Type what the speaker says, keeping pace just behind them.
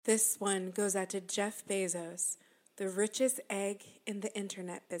This one goes out to Jeff Bezos, the richest egg in the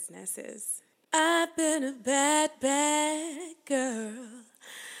internet businesses. I've been a bad, bad girl.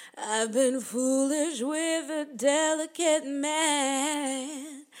 I've been foolish with a delicate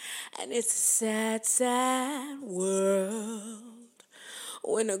man. And it's a sad, sad world.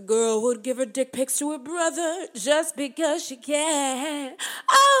 When a girl would give her dick pics to her brother just because she can.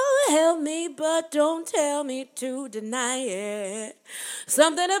 Oh, help me, but don't tell me to deny it.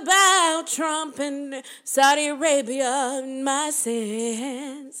 Something about Trump and Saudi Arabia and my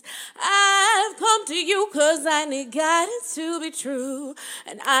sins. I've come to you because I need guidance to be true.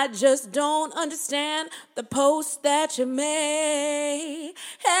 And I just don't understand the post that you made.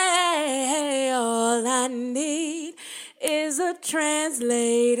 Hey, all I need is a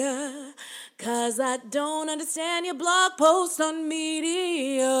translator, 'cause I don't understand your blog post on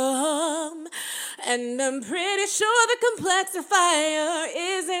Medium. And I'm pretty sure the complexifier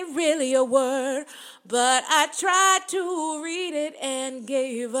isn't really a word, but I tried to read it and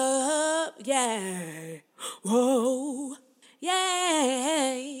gave up. Yeah. Whoa.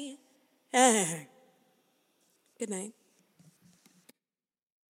 Yay. Yeah. Good night.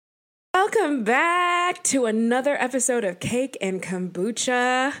 Welcome back to another episode of Cake and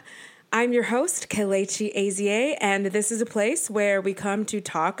Kombucha. I'm your host, Kelechi Azie, and this is a place where we come to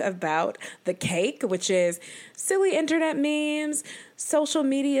talk about the cake, which is silly internet memes, social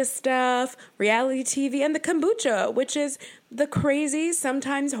media stuff, reality TV, and the kombucha, which is the crazy,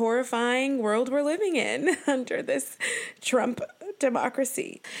 sometimes horrifying world we're living in under this Trump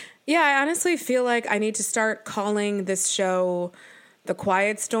democracy. Yeah, I honestly feel like I need to start calling this show The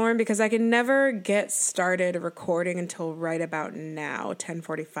Quiet Storm, because I can never get started recording until right about now,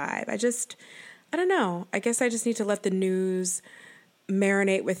 10:45. I don't know. I guess I just need to let the news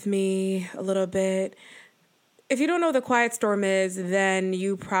marinate with me a little bit. If you don't know what The Quiet Storm is, then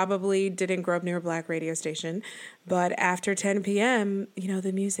you probably didn't grow up near a black radio station. But after 10 p.m.,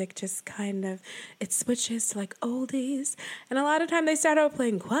 the music just it switches to like oldies. And a lot of time they start out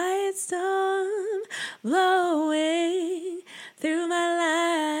playing Quiet Storm blowing through my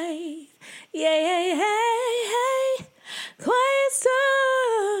life. Yeah, hey, Quiet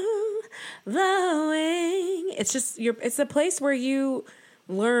Storm blowing. It's a place where you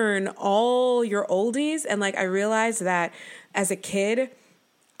learn all your oldies. And I realized that as a kid,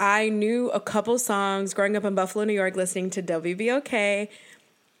 I knew a couple songs growing up in Buffalo, New York, listening to WBOK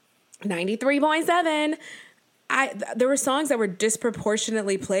 93.7. There were songs that were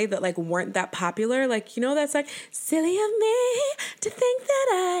disproportionately played that weren't that popular. That's silly of me to think that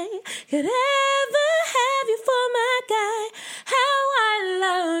I could ever have you for my guy. How I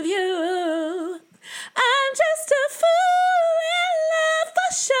love you. I'm just a fool in love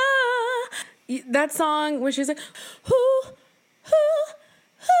for sure. That song where she's like, ooh,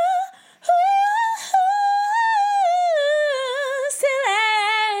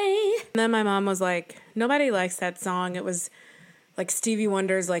 silly. And then my mom was like, nobody likes that song. It was like Stevie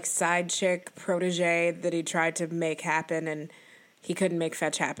Wonder's side chick protege that he tried to make happen and he couldn't make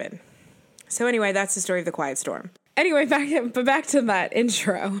fetch happen. So anyway, that's the story of The Quiet Storm. Anyway, back to that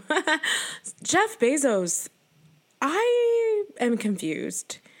intro. Jeff Bezos, I am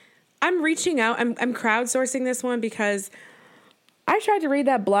confused. I'm reaching out. I'm crowdsourcing this one because I tried to read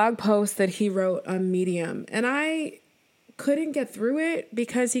that blog post that he wrote on Medium, and I couldn't get through it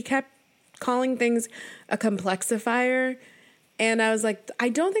because he kept calling things a complexifier. And I was like, I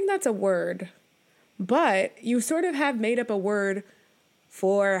don't think that's a word, but you sort of have made up a word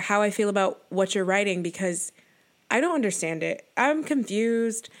for how I feel about what you're writing because I don't understand it. I'm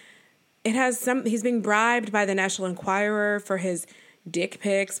confused. He's being bribed by the National Enquirer for his dick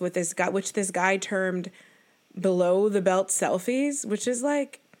pics with this guy, which this guy termed below the belt selfies, which is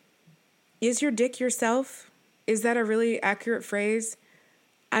is your dick yourself? Is that a really accurate phrase?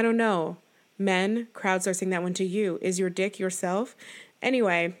 I don't know. Men, crowdsourcing that one to you. Is your dick yourself?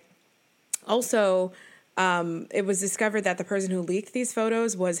 Anyway, also, it was discovered that the person who leaked these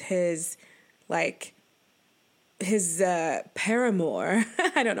photos was his paramour.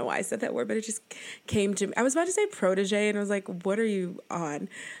 I don't know why I said that word, but it just came to me. I was about to say protege, and I was like, what are you on?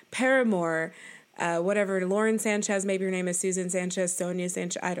 Paramour, whatever. Lauren Sanchez, maybe her name is Susan Sanchez, Sonia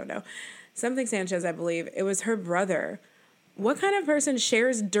Sanchez, I don't know. Something Sanchez, I believe. It was her brother. What kind of person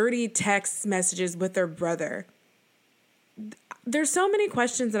shares dirty text messages with their brother? There's so many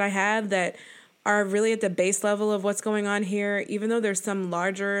questions that I have that are really at the base level of what's going on here, even though there's some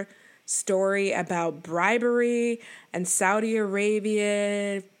larger story about bribery and Saudi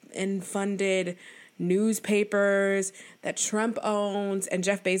Arabia and funded newspapers that Trump owns, and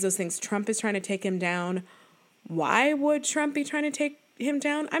Jeff Bezos thinks Trump is trying to take him down. Why would Trump be trying to take him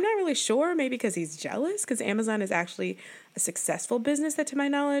down. I'm not really sure, maybe because he's jealous, because Amazon is actually a successful business that, to my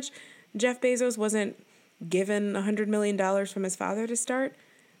knowledge, Jeff Bezos wasn't given $100 million from his father to start.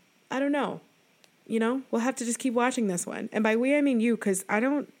 I don't know. We'll have to just keep watching this one. And by we, I mean you, because I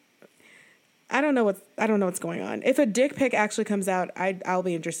don't know what's going on. If a dick pic actually comes out, I'll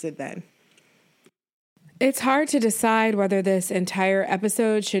be interested then. It's hard to decide whether this entire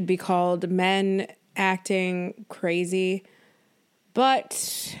episode should be called Men Acting Crazy,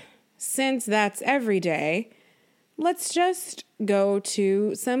 but since that's every day, let's just go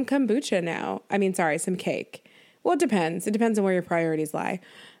to some kombucha now. Some cake. Well, it depends. It depends on where your priorities lie.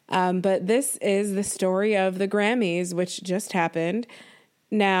 But this is the story of the Grammys, which just happened.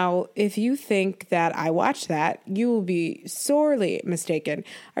 Now, if you think that I watched that, you will be sorely mistaken.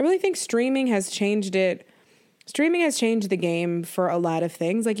 I really think streaming has changed it. Streaming has changed the game for a lot of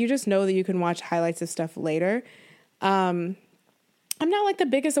things. Like, you just know that you can watch highlights of stuff later. I'm not like the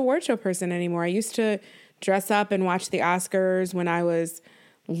biggest award show person anymore. I used to dress up and watch the Oscars when I was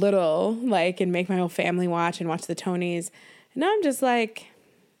little, and make my whole family watch and watch the Tonys. And now I'm just like,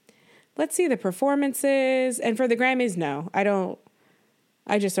 let's see the performances. And for the Grammys, no,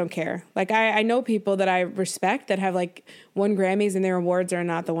 I just don't care. I know people that I respect that have won Grammys and their awards are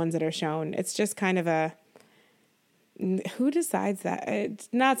not the ones that are shown. It's just kind of who decides that? It's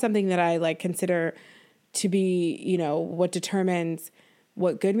not something that I consider to be, what determines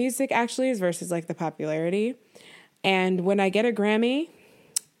what good music actually is versus the popularity. And when I get a Grammy,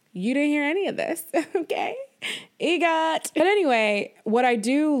 you didn't hear any of this. Okay. EGOT. But anyway, what I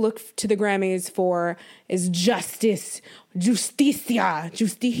do look to the Grammys for is justice. Justicia.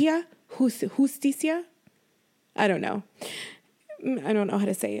 Justicia? I don't know. I don't know how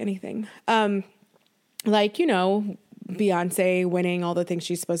to say anything. Beyonce winning all the things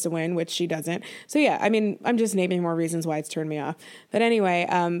she's supposed to win, which she doesn't. So yeah, I'm just naming more reasons why it's turned me off. But anyway,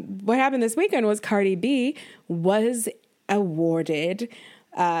 what happened this weekend was Cardi B was awarded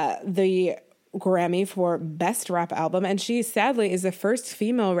the Grammy for Best Rap Album, and she sadly is the first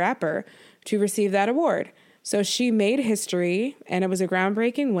female rapper to receive that award. So she made history, and it was a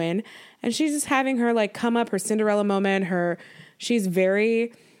groundbreaking win, and she's just having her come up, her Cinderella moment. She's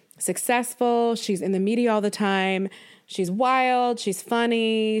very successful. She's in the media all the time. She's wild. She's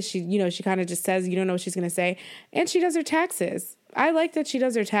funny. She kind of just says, you don't know what she's going to say. And she does her taxes. I like that she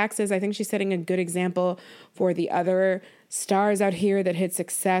does her taxes. I think she's setting a good example for the other stars out here that hit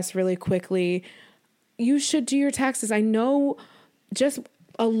success really quickly. You should do your taxes. I know, just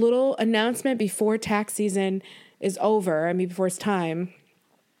a little announcement before tax season is over. Before it's time.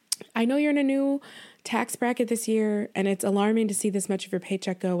 I know you're in a new tax bracket this year, and it's alarming to see this much of your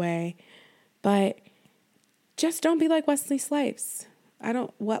paycheck go away, but just don't be like Wesley Snipes.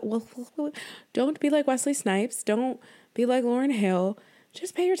 Don't be like Wesley Snipes. Don't be like Lauryn Hill.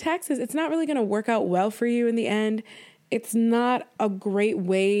 Just pay your taxes. It's not really going to work out well for you in the end. It's not a great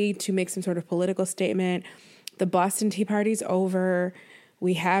way to make some sort of political statement. The Boston Tea Party's over.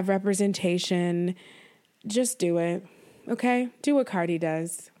 We have representation. Just do it. Okay? Do what Cardi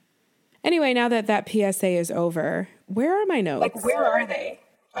does. Anyway, now that PSA is over, where are my notes? Where are they?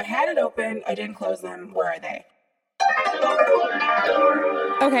 I had it open. I didn't close them. Where are they?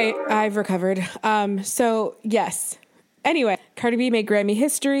 Okay, I've recovered. So, yes. Anyway, Cardi B made Grammy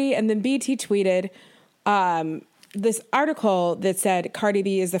history, and then BT tweeted this article that said Cardi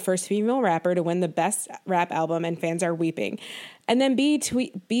B is the first female rapper to win the Best Rap Album, and fans are weeping. And then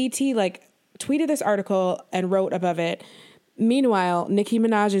BT tweeted this article and wrote above it, meanwhile, Nicki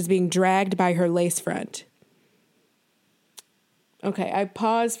Minaj is being dragged by her lace front. Okay, I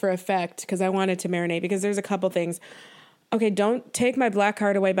paused for effect because I wanted to marinate because there's a couple things. Okay, don't take my black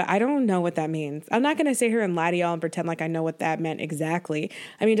card away, but I don't know what that means. I'm not going to sit here and lie to y'all and pretend like I know what that meant exactly.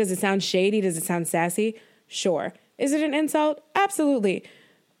 Does it sound shady? Does it sound sassy? Sure. Is it an insult? Absolutely.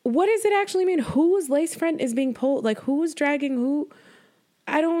 What does it actually mean? Whose lace front is being pulled? Who's dragging who?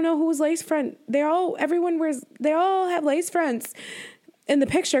 I don't know whose lace front. They all have lace fronts. In the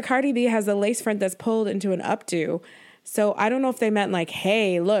picture, Cardi B has a lace front that's pulled into an updo. So I don't know if they meant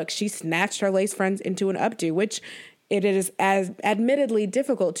hey, look, she snatched her lace fronts into an updo, which it is as admittedly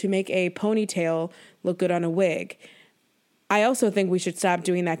difficult to make a ponytail look good on a wig. I also think we should stop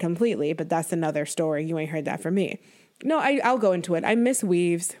doing that completely, but that's another story. You ain't heard that from me. No, I'll go into it. I miss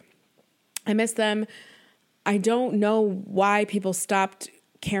weaves. I miss them. I don't know why people stopped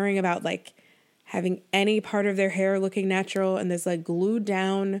caring about having any part of their hair looking natural, and this glued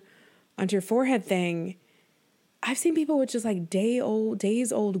down onto your forehead thing. I've seen people with just days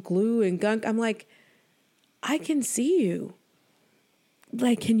old glue and gunk. I'm like, I can see you.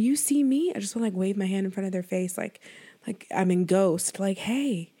 Can you see me? I just want to wave my hand in front of their face. Like, I'm in Ghost. Like,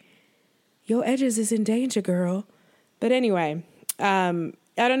 hey, your edges is in danger, girl. But anyway, I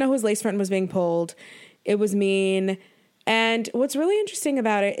don't know whose lace front was being pulled. It was mean. And what's really interesting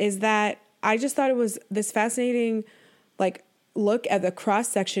about it is that I just thought it was this fascinating, like, look at the cross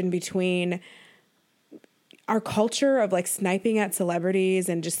section between our culture of like sniping at celebrities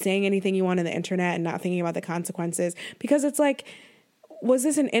and just saying anything you want on the internet and not thinking about the consequences. Because it's like, was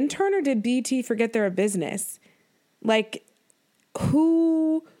this an intern or did BT forget they're a business? Like,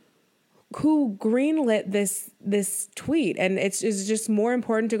 who greenlit this tweet? And it's just more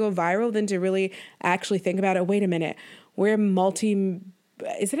important to go viral than to really actually think about it. Wait a minute, we're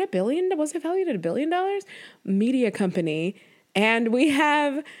is it $1 billion? Was it valued at $1 billion? Media company. And we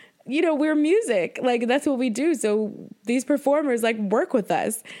have, we're music. Like, that's what we do. So these performers like work with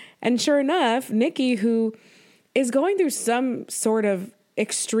us. And sure enough, Nicki, who is going through some sort of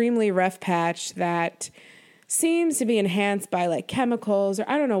extremely rough patch that seems to be enhanced by like chemicals, or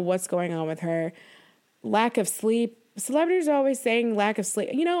I don't know what's going on with her. Lack of sleep. Celebrities are always saying lack of sleep.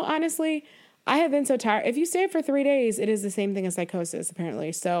 Honestly, I have been so tired. If you stay up for 3 days, it is the same thing as psychosis,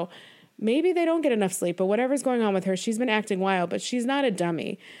 apparently. So maybe they don't get enough sleep, but whatever's going on with her, she's been acting wild, but she's not a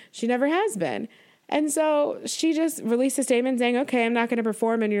dummy. She never has been. And so she just released a statement saying, okay, I'm not going to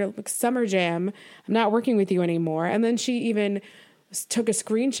perform in your summer jam. I'm not working with you anymore. And then she even took a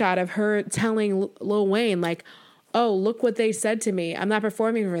screenshot of her telling Lil Wayne, like, oh, look what they said to me. I'm not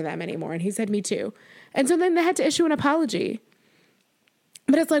performing for them anymore. And he said, me too. And so then they had to issue an apology.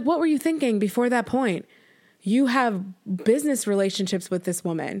 But it's like, what were you thinking before that point? You have business relationships with this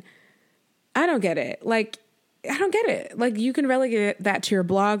woman. I don't get it. Like, I don't get it. Like, you can relegate that to your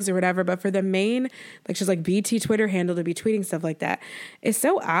blogs or whatever, but for the main, like, just like BT Twitter handle to be tweeting stuff like that, it's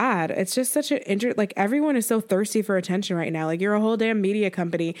so odd. It's just such like, everyone is so thirsty for attention right now. Like, you're a whole damn media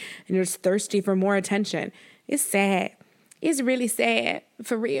company and you're just thirsty for more attention. It's sad. It's really sad,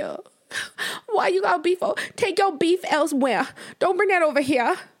 for real. Why you got beef? Take your beef elsewhere. Don't bring that over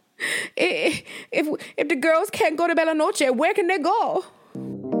here. If the girls can't go to Bella Noche, where can they go?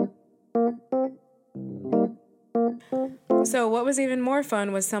 So what was even more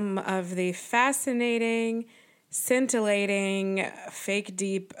fun was some of the fascinating, scintillating, fake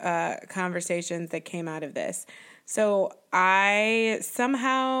deep conversations that came out of this. So I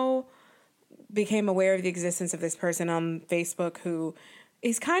somehow became aware of the existence of this person on Facebook who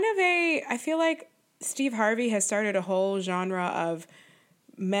is kind of I feel like Steve Harvey has started a whole genre of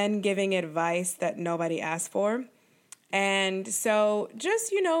men giving advice that nobody asked for. And so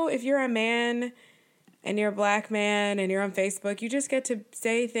just, if you're a man and you're a black man and you're on Facebook, you just get to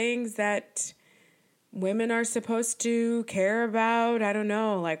say things that women are supposed to care about. I don't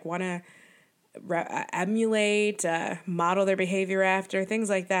know, like want to emulate, model their behavior after, things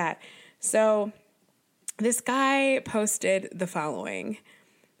like that. So this guy posted the following.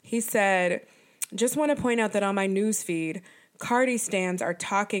 He said, just want to point out that on my news feed, Cardi stans are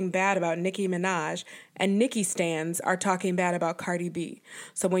talking bad about Nicki Minaj, and Nicki stans are talking bad about Cardi B.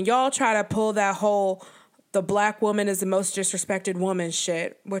 So when y'all try to pull that whole the black woman is the most disrespected woman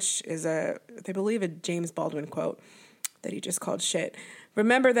shit, which is they believe a James Baldwin quote that he just called shit,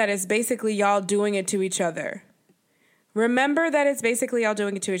 remember that it's basically y'all doing it to each other. Remember that it's basically y'all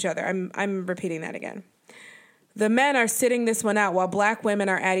doing it to each other. I'm repeating that again. The men are sitting this one out while black women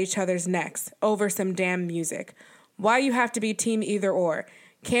are at each other's necks over some damn music. Why you have to be team either or?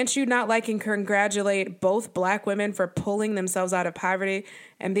 Can't you not like and congratulate both black women for pulling themselves out of poverty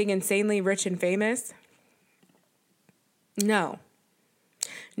and being insanely rich and famous? No.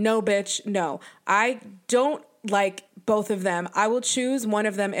 No, bitch, no. I don't like both of them. I will choose one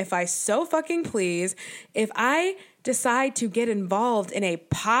of them if I so fucking please. If I decide to get involved in a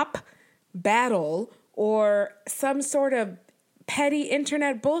pop battle or some sort of petty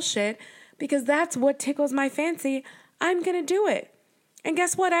internet bullshit, because that's what tickles my fancy, I'm going to do it. And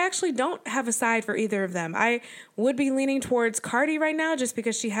guess what? I actually don't have a side for either of them. I would be leaning towards Cardi right now just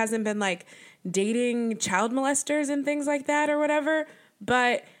because she hasn't been like dating child molesters and things like that or whatever.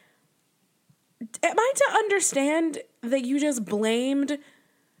 But am I to understand that you just blamed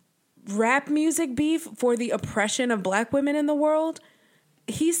rap music beef for the oppression of black women in the world?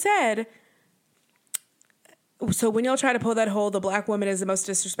 He said, so when y'all try to pull that whole the black woman is the most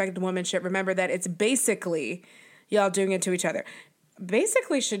disrespected woman shit, remember that it's basically y'all doing it to each other.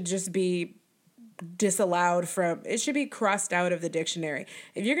 Basically should just be disallowed it should be crossed out of the dictionary.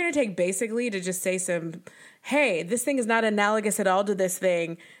 If you're going to take basically to just say hey, this thing is not analogous at all to this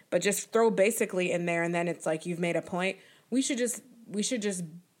thing, but just throw basically in there and then it's like you've made a point, we should just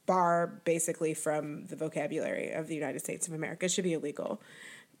bar basically from the vocabulary of the United States of America. It should be illegal.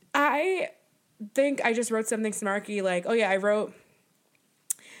 I think I just wrote something snarky like, oh yeah,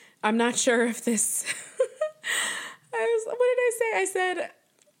 I'm not sure if this, what did I say? I said,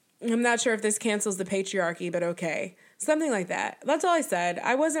 I'm not sure if this cancels the patriarchy, but okay. Something like that. That's all I said.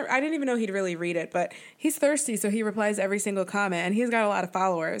 I didn't even know he'd really read it, but he's thirsty, so he replies to every single comment, and he's got a lot of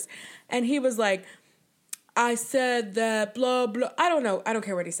followers. And he was like, I said that blah, blah. I don't know. I don't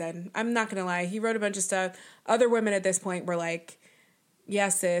care what he said. I'm not going to lie. He wrote a bunch of stuff. Other women at this point were like, yeah,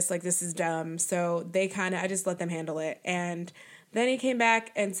 sis, like, this is dumb. So I just let them handle it. And then he came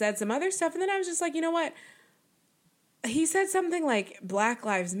back and said some other stuff, and then I was just like, you know what? He said something like Black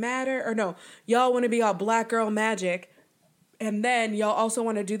Lives Matter, or no, y'all want to be all black girl magic, and then y'all also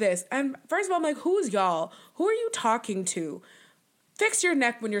want to do this. And first of all, I'm like, who's y'all? Who are you talking to? Fix your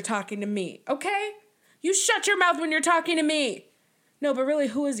neck when you're talking to me, okay? You shut your mouth when you're talking to me. No, but really,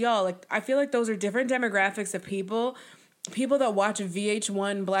 who is y'all? Like, I feel like those are different demographics of people. People that watch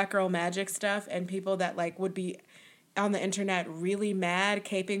VH1 Black Girl Magic stuff, and people that like would be on the internet really mad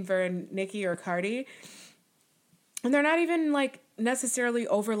caping for Nicki or Cardi. And they're not even, like, necessarily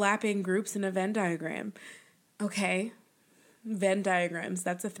overlapping groups in a Venn diagram. Okay. Venn diagrams.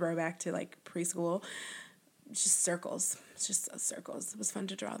 That's a throwback to, like, preschool. Just circles. It's just circles. It was fun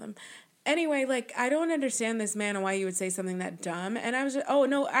to draw them. Anyway, like, I don't understand this man and why you would say something that dumb. And I was just, oh,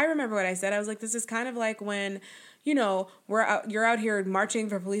 no, I remember what I said. I was like, this is kind of like when, you know, you're out here marching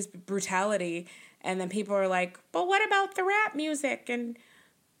for police brutality, and then people are like, but what about the rap music and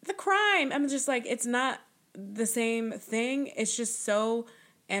the crime? I'm just like, it's not the same thing. It's just so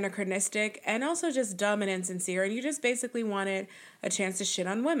anachronistic and also just dumb and insincere. And you just basically wanted a chance to shit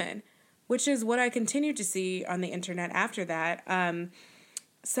on women, which is what I continued to see on the internet after that.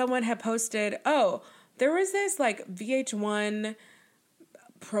 Someone had posted, oh, there was this like VH1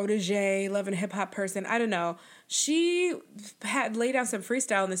 protege, love and hip hop person. I don't know. She had laid down some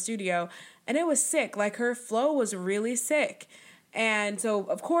freestyle in the studio, and it was sick. Like, her flow was really sick. And so,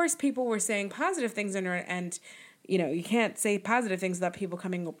 of course, people were saying positive things in her, and, you know, you can't say positive things without people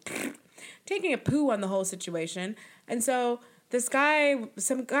taking a poo on the whole situation. And so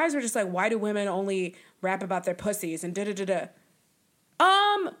some guys were just like, why do women only rap about their pussies and da-da-da-da?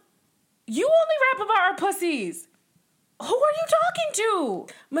 You only rap about our pussies. Who are you talking to?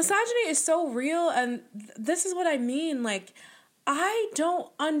 Misogyny is so real, and this is what I mean. Like, I don't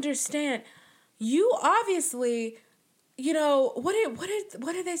understand. You obviously, you know, what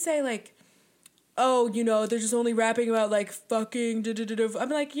did they say? Like, oh, you know, they're just only rapping about like fucking da-da-da-da. I'm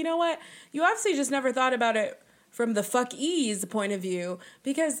like, you know what? You obviously just never thought about it from the fuck-ease point of view,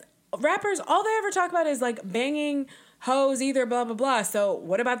 because rappers, all they ever talk about is like banging hoes, either blah, blah, blah. So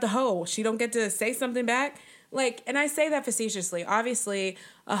what about the hoe? She don't get to say something back? Like, and I say that facetiously. Obviously,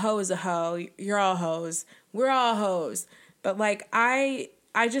 a hoe is a hoe. You're all hoes. We're all hoes. But like, I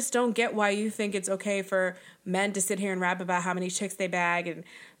just don't get why you think it's okay for men to sit here and rap about how many chicks they bag and,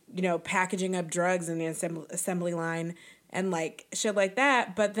 you know, packaging up drugs in the assembly line and like shit like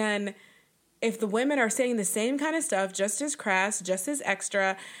that. But then if the women are saying the same kind of stuff, just as crass, just as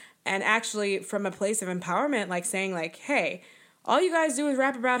extra, and actually from a place of empowerment, like saying like, hey, all you guys do is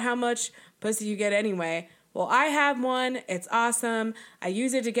rap about how much pussy you get anyway. Well, I have one. It's awesome. I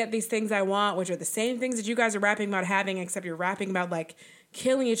use it to get these things I want, which are the same things that you guys are rapping about having, except you're rapping about like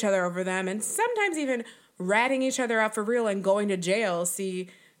killing each other over them, and sometimes even ratting each other out for real and going to jail. See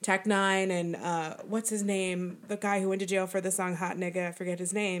Tech Nine and what's his name? The guy who went to jail for the song Hot Nigga. I forget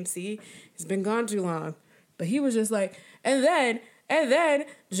his name. See, he's been gone too long. But he was just like, and then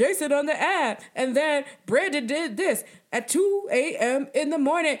Jason on the ad, and then Brandon did this at 2 a.m. in the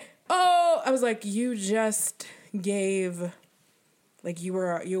morning. Oh, I was like, you just gave, like, you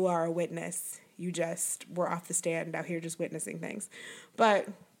are a witness. You just were off the stand out here just witnessing things. But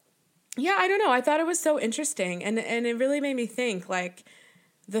yeah, I don't know. I thought it was so interesting, and it really made me think, like,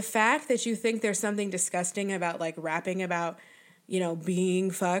 the fact that you think there's something disgusting about like rapping about, you know,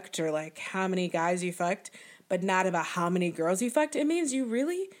 being fucked or like how many guys you fucked, but not about how many girls you fucked, it means you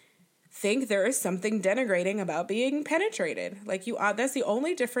really think there is something denigrating about being penetrated. Like, that's the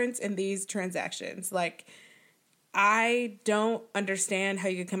only difference in these transactions. Like, I don't understand how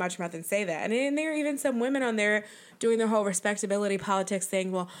you could come out your mouth and say that. And there are even some women on there doing their whole respectability politics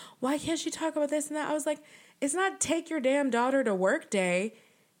saying, well, why can't she talk about this and that? I was like, it's not take your damn daughter to work day.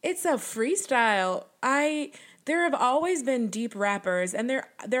 It's a freestyle. There have always been deep rappers, and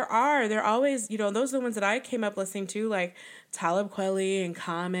there always, you know, those are the ones that I came up listening to, like Talib Kweli and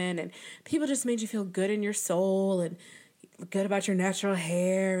Common, and people just made you feel good in your soul and good about your natural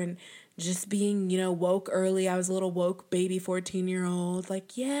hair and just being, woke early. I was a little woke baby 14-year-old.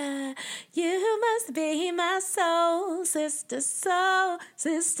 Like, yeah, you must be my soul sister.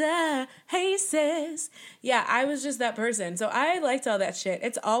 Hey, sis. Yeah, I was just that person. So I liked all that shit.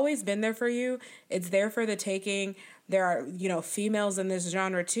 It's always been there for you. It's there for the taking. There are, females in this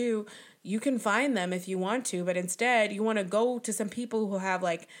genre too. You can find them if you want to, but instead you want to go to some people who have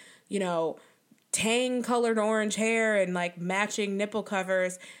like, tang colored orange hair and like matching nipple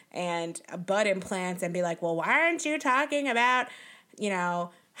covers and butt implants and be like, well, why aren't you talking about,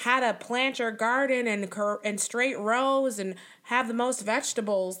 how to plant your garden and straight rows and have the most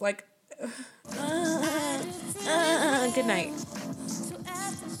vegetables? Like, good night.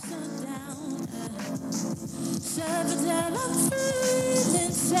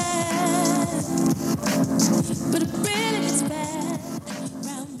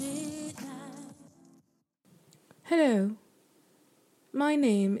 Hello, my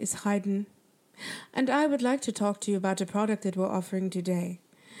name is Hayden, and I would like to talk to you about a product that we're offering today.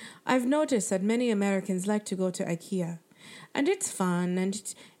 I've noticed that many Americans like to go to IKEA, and it's fun,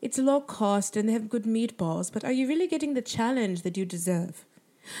 and it's low cost, and they have good meatballs, but are you really getting the challenge that you deserve?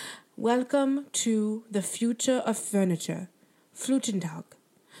 Welcome to the future of furniture, Flutentag.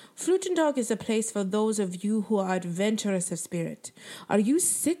 Flutentag is a place for those of you who are adventurous of spirit. Are you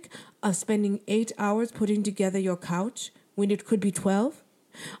sick of spending 8 hours putting together your couch when it could be 12?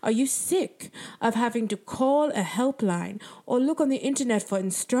 Are you sick of having to call a helpline or look on the internet for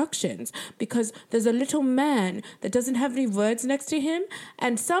instructions because there's a little man that doesn't have any words next to him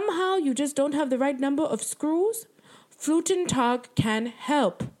and somehow you just don't have the right number of screws? Flutentag can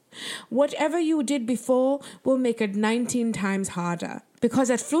help. Whatever you did before will make it 19 times harder.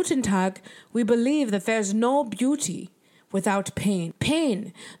 Because at Flutentag, we believe that there's no beauty without pain.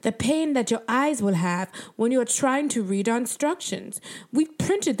 Pain, the pain that your eyes will have when you're trying to read our instructions. We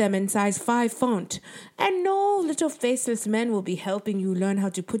printed them in size 5 font. And no little faceless men will be helping you learn how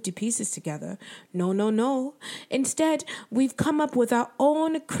to put the pieces together. No. Instead, we've come up with our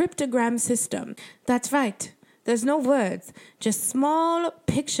own cryptogram system. That's right. There's no words, just small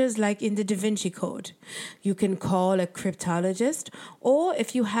pictures like in the Da Vinci Code. You can call a cryptologist, or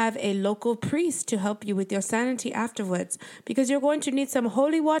if you have a local priest to help you with your sanity afterwards, because you're going to need some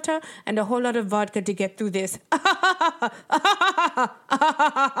holy water and a whole lot of vodka to get through this.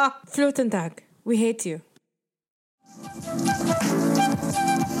 Flutentag, we hate you.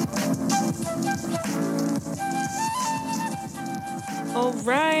 All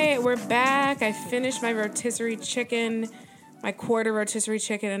right, we're back. I finished my rotisserie chicken, my quarter rotisserie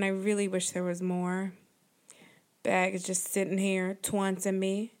chicken, and I really wish there was more. Bag is just sitting here, taunting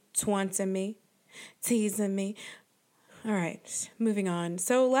me, teasing me. All right, moving on.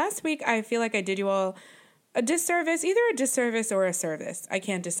 So last week, I feel like I did you all a disservice, either a disservice or a service. I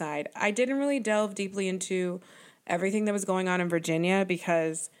can't decide. I didn't really delve deeply into everything that was going on in Virginia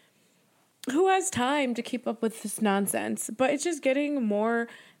because who has time to keep up with this nonsense? But it's just getting to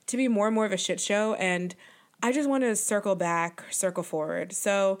be more and more of a shit show. And I just want to circle forward.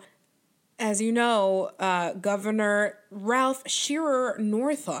 So as you know, Governor Ralph Shearer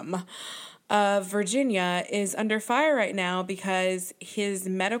Northam of Virginia is under fire right now because his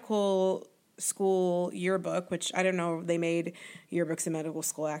medical school yearbook, which I don't know, they made yearbooks in medical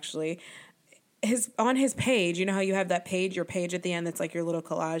school actually, on his page, you know how you have that page, your page at the end that's like your little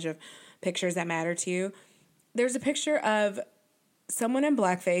collage of pictures that matter to you. There's a picture of someone in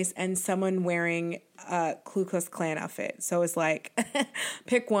blackface and someone wearing a Ku Klux Klan outfit. So it's like,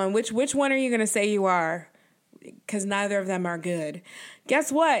 pick one. Which one are you going to say you are? Because neither of them are good.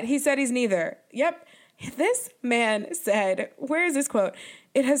 Guess what? He said he's neither. Yep. This man said, where is this quote?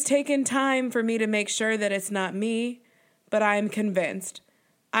 "It has taken time for me to make sure that it's not me, but I'm convinced.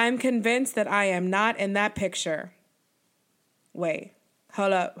 I'm convinced that I am not in that picture." Wait.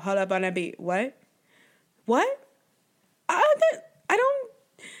 Hold up on a beat. What?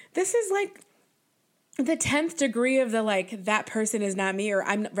 This is like the 10th degree of the like, that person is not me, or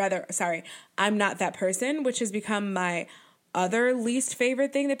I'm not that person, which has become my other least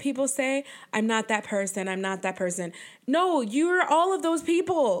favorite thing that people say. I'm not that person. No, you're all of those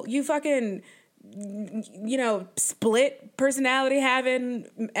people. You fucking, split personality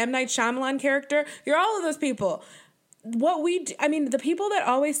having M. Night Shyamalan character. You're all of those people. The people that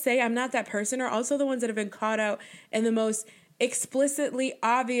always say I'm not that person are also the ones that have been caught out in the most explicitly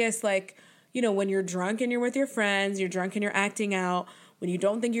obvious, like, when you're drunk and you're with your friends, you're drunk and you're acting out, when you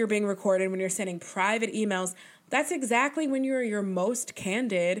don't think you're being recorded, when you're sending private emails. That's exactly when you're your most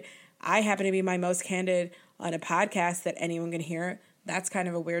candid. I happen to be my most candid on a podcast that anyone can hear. That's kind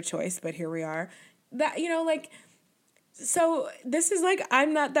of a weird choice, but here we are. That, So this is like,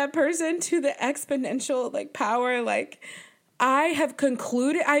 I'm not that person to the exponential like power. Like I've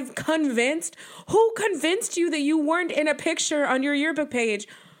convinced, who convinced you that you weren't in a picture on your yearbook page?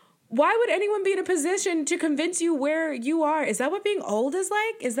 Why would anyone be in a position to convince you where you are? Is that what being old is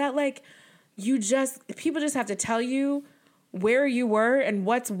like? Is that like people just have to tell you where you were and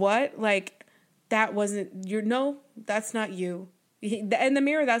what's what? Like that wasn't no, that's not you. In the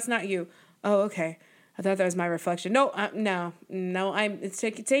mirror, that's not you. Oh, okay. I thought that was my reflection. No, no. It's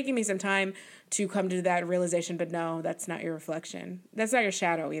taking me some time to come to that realization, but no, that's not your reflection. That's not your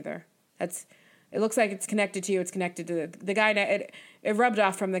shadow either. It looks like it's connected to you. It's connected to the guy. It rubbed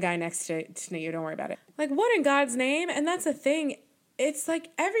off from the guy next to you. Don't worry about it. Like, what in God's name? And that's the thing. It's like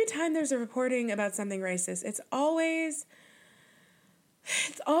every time there's a reporting about something racist, it's always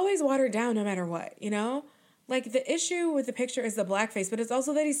watered down no matter what, you know? Like, the issue with the picture is the blackface, but it's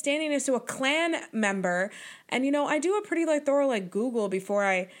also that he's standing next to a Klan member. And, you know, I do a pretty, like, thorough, like, Google before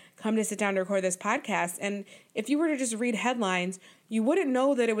I come to sit down to record this podcast. And if you were to just read headlines, you wouldn't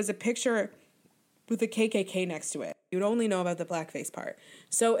know that it was a picture with a KKK next to it. You'd only know about the blackface part.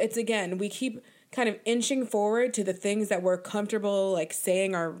 So it's, again, we keep kind of inching forward to the things that we're comfortable, like,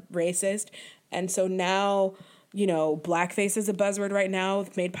 saying are racist. And so now, you know, blackface is a buzzword right now,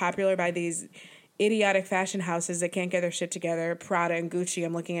 made popular by these idiotic fashion houses that can't get their shit together, Prada and Gucci,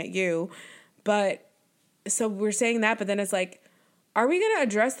 I'm looking at you. But so we're saying that, but then it's like, are we going to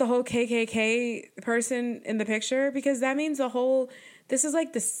address the whole KKK person in the picture? Because that means this is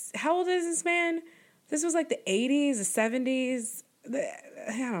like how old is this man? This was like the 80s, the 70s.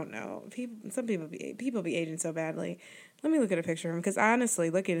 I don't know. Some people be aging so badly. Let me look at a picture of him, because honestly,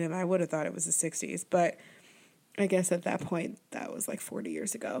 looking at him, I would have thought it was the 60s, but I guess at that point, that was like 40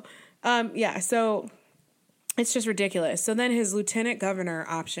 years ago. So it's just ridiculous. So then his lieutenant governor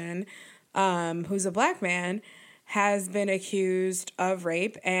option, who's a black man, has been accused of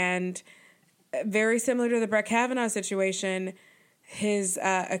rape. And very similar to the Brett Kavanaugh situation, his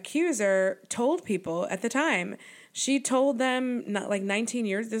accuser told people at the time. She told them, not like 19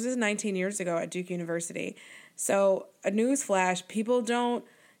 years, this is 19 years ago at Duke University. So a newsflash, people don't,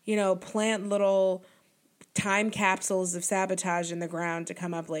 plant little time capsules of sabotage in the ground to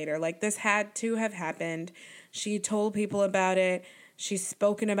come up later. Like, this had to have happened. She told people about it. She's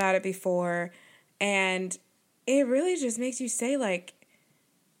spoken about it before. And it really just makes you say, like,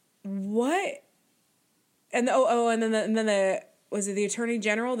 what? And then was it the Attorney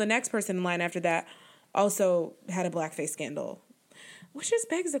General? The next person in line after that also had a blackface scandal. Which just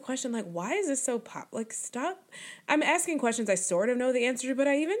begs the question, like, why is this so like, stop. I'm asking questions I sort of know the answer to, but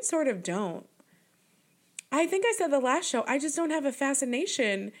I even sort of don't. I think I said the last show, I just don't have a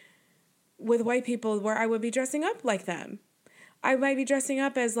fascination with white people where I would be dressing up like them. I might be dressing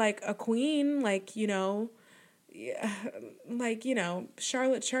up as, like, a queen, like,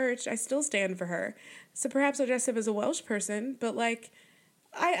 Charlotte Church. I still stand for her. So perhaps I'll dress up as a Welsh person, but, like,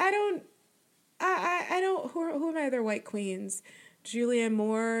 I don't, who are my other white queens? Julianne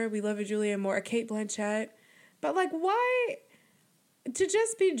Moore, we love a Julianne Moore, a Cate Blanchett. But, like, why to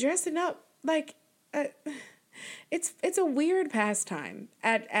just be dressing up, like, it's a weird pastime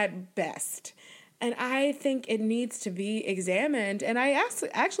at best, and I think it needs to be examined. And I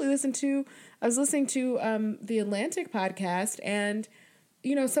actually was listening to the Atlantic podcast, and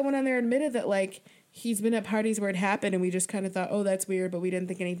someone on there admitted that, like, he's been at parties where it happened, and we just kind of thought, oh, that's weird, but we didn't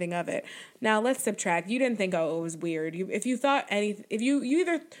think anything of it. Now let's subtract. You didn't think, oh, it was weird. If you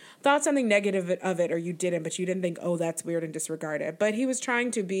either thought something negative of it or you didn't, but you didn't think, oh, that's weird, and disregard it. But he was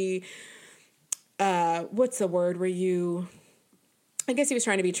trying to be. What's the word I guess he was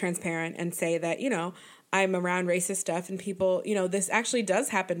trying to be transparent and say that, I'm around racist stuff and people, this actually does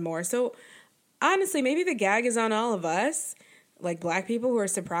happen more. So honestly, maybe the gag is on all of us, like black people who are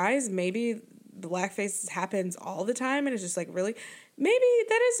surprised. Maybe blackface happens all the time and it's just like, really, maybe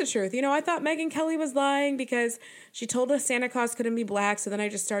that is the truth. I thought Megyn Kelly was lying because she told us Santa Claus couldn't be black. So then I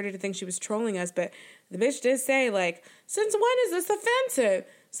just started to think she was trolling us. But the bitch did say, like, since when is this offensive?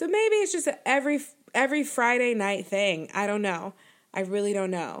 So maybe it's just every Friday night thing. I don't know. I really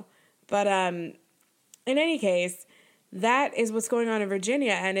don't know. But in any case, that is what's going on in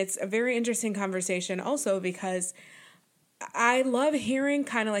Virginia. And it's a very interesting conversation also because I love hearing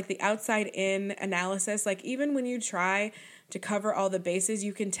kind of like the outside in analysis. Like, even when you try to cover all the bases,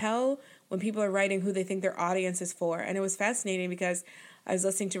 you can tell when people are writing who they think their audience is for. And it was fascinating because I was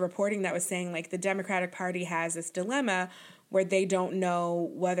listening to reporting that was saying, like, the Democratic Party has this dilemma where they don't know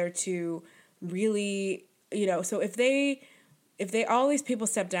whether to really, so if they all these people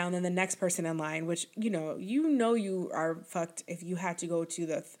step down, then the next person in line, which, you are fucked if you had to go to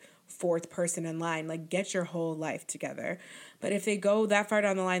the fourth person in line. Like, get your whole life together. But if they go that far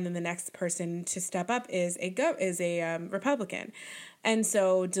down the line, then the next person to step up is a Republican. And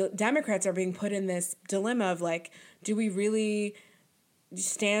so Democrats are being put in this dilemma of like, do we really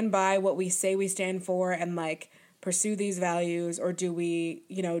stand by what we say we stand for and like pursue these values, or do we,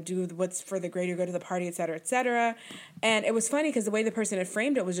 do what's for the greater good of the party, et cetera, et cetera. And it was funny because the way the person had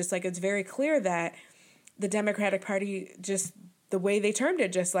framed it was just like, it's very clear that the Democratic Party, just the way they termed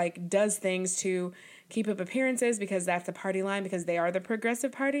it, just like does things to keep up appearances because that's the party line, because they are the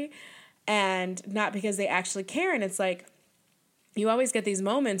progressive party, and not because they actually care. And it's like, you always get these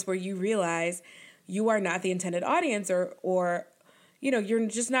moments where you realize you are not the intended audience, or you're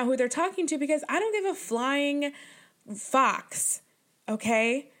just not who they're talking to, because I don't give a flying fox,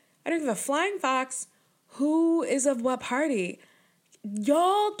 okay? I don't give a flying fox who is of what party.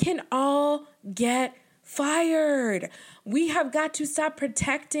 Y'all can all get fired. We have got to stop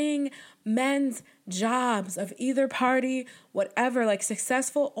protecting men's jobs of either party, whatever, like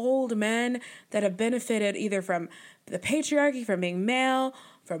successful old men that have benefited either from the patriarchy, from being male,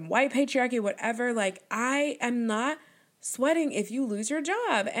 from white patriarchy, whatever. Like, I am not sweating if you lose your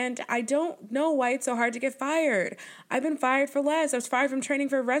job. And I don't know why it's so hard to get fired. I've been fired for less. I was fired from training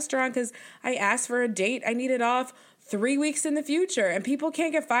for a restaurant because I asked for a date. I needed off 3 weeks in the future. And people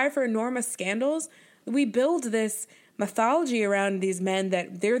can't get fired for enormous scandals. We build this mythology around these men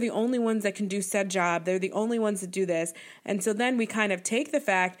that they're the only ones that can do said job. They're the only ones that do this. And so then we kind of take the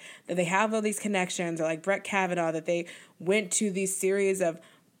fact that they have all these connections, or like Brett Kavanaugh, that they went to these series of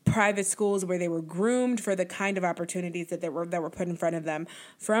private schools where they were groomed for the kind of opportunities that were put in front of them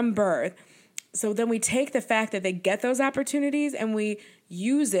from birth. So then we take the fact that they get those opportunities and we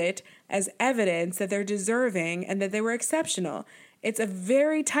use it as evidence that they're deserving and that they were exceptional. It's a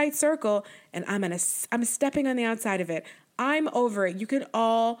very tight circle, and I'm stepping on the outside of it. I'm over it. You can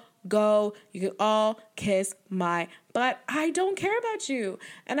all go. You can all kiss my butt. I don't care about you.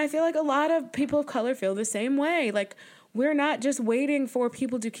 And I feel like a lot of people of color feel the same way. Like, we're not just waiting for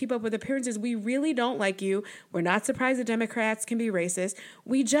people to keep up with appearances. We really don't like you. We're not surprised that Democrats can be racist.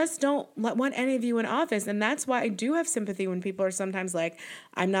 We just don't want any of you in office. And that's why I do have sympathy when people are sometimes like,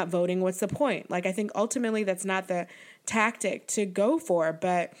 I'm not voting. What's the point? Like, I think ultimately that's not the tactic to go for.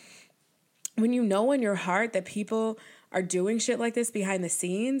 But when you know in your heart that people are doing shit like this behind the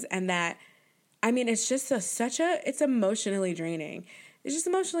scenes, and that, I mean, it's just it's emotionally draining. It's just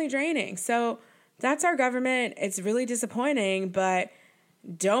emotionally draining. So that's our government. It's really disappointing, but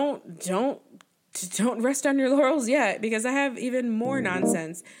don't rest on your laurels yet, because I have even more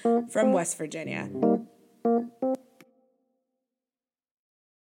nonsense from West Virginia.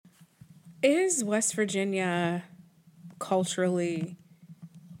 Is West Virginia culturally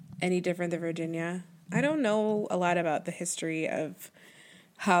any different than Virginia? I don't know a lot about the history of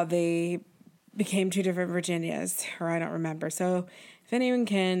how they became two different Virginias, or I don't remember. So if anyone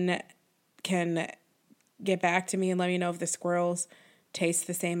can get back to me and let me know if the squirrels taste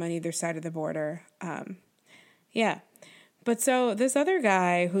the same on either side of the border. Yeah. But so this other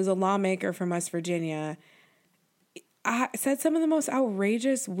guy who's a lawmaker from West Virginia said some of the most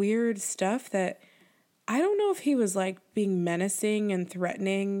outrageous, weird stuff that I don't know if he was like being menacing and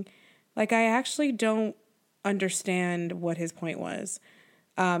threatening. Like, I actually don't understand what his point was.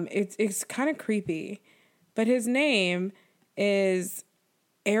 It's kind of creepy, but his name is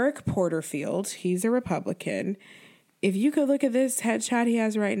Eric Porterfield. He's a Republican. If you could look at this headshot he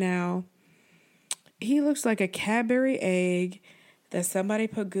has right now, he looks like a Cadbury egg that somebody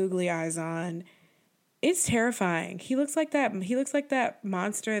put googly eyes on. It's terrifying. He looks like that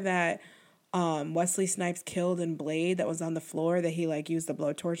monster that Wesley Snipes killed in Blade, that was on the floor that he like used the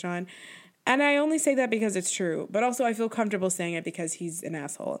blowtorch on. And I only say that because it's true, but also I feel comfortable saying it because he's an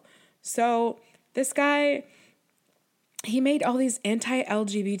asshole. So this guy, he made all these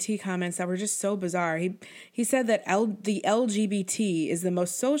anti-LGBT comments that were just so bizarre. He said that the LGBT is the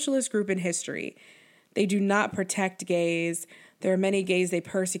most socialist group in history. They do not protect gays. There are many gays they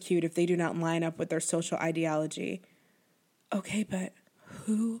persecute if they do not line up with their social ideology. Okay, but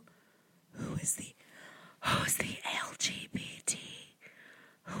who's the LGBT?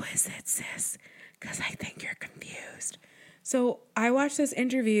 Who is it, sis? Because I think you're confused. So I watched this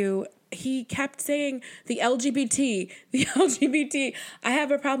interview. He kept saying the LGBT. I have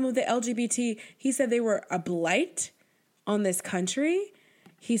a problem with the LGBT. He said they were a blight on this country.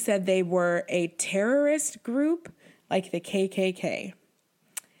 He said they were a terrorist group like the KKK.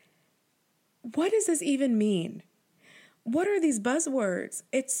 What does this even mean? What are these buzzwords?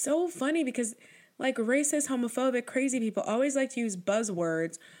 It's so funny because like racist, homophobic, crazy people always like to use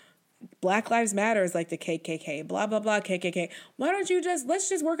buzzwords Black Lives Matter is like the KKK, blah, blah, blah, KKK. Why don't you let's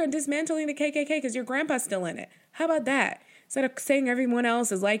just work on dismantling the KKK because your grandpa's still in it. How about that? Instead of saying everyone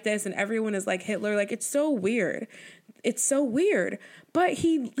else is like this and everyone is like Hitler, like it's so weird. It's so weird. But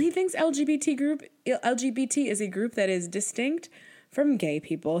he thinks LGBT is a group that is distinct from gay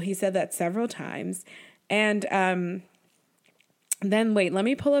people. He said that several times. And then wait, let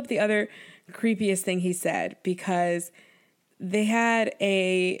me pull up the other creepiest thing he said, because they had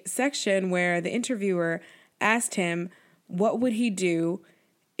a section where the interviewer asked him what would he do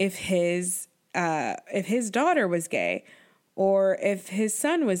if his daughter was gay or if his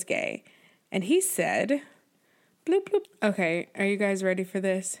son was gay. And he said, bloop, bloop. Okay, are you guys ready for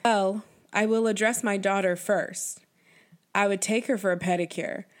this? Well, I will address my daughter first. I would take her for a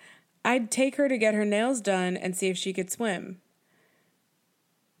pedicure. I'd take her to get her nails done and see if she could swim.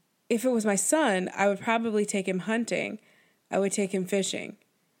 If it was my son, I would probably take him hunting. I would take him fishing.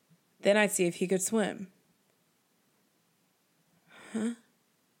 Then I'd see if he could swim. Huh?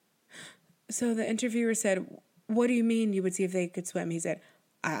 So the interviewer said, what do you mean you would see if they could swim? He said,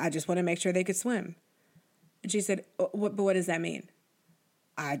 I just want to make sure they could swim. And she said, but what does that mean?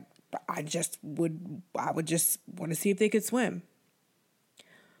 I would just want to see if they could swim.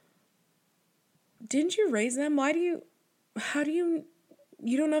 Didn't you raise them?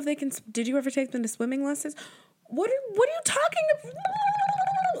 You don't know if they can, did you ever take them to swimming lessons? What are you talking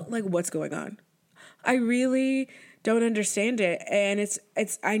about? Like, what's going on? I really don't understand it. And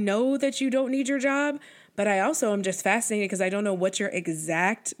I know that you don't need your job, but I also am just fascinated because I don't know what your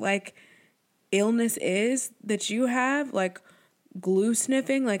exact, like, illness is that you have, like glue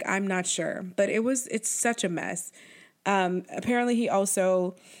sniffing. Like, I'm not sure, but it's such a mess. Apparently he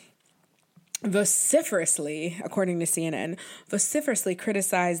also vociferously, according to CNN,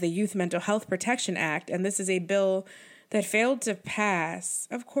 criticized the Youth Mental Health Protection Act. And this is a bill that failed to pass.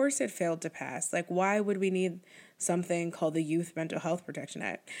 Of course it failed to pass. Like, why would we need something called the Youth Mental Health Protection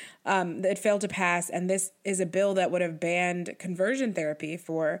Act? It failed to pass. And this is a bill that would have banned conversion therapy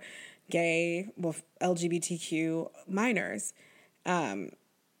for gay, LGBTQ minors. And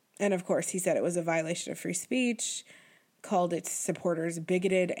of course, he said it was a violation of free speech, called its supporters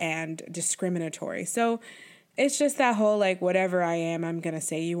bigoted and discriminatory. So it's just that whole, like, whatever I am, I'm going to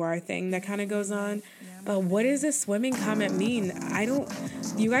say you are thing that kind of goes on. But what does this swimming comment mean?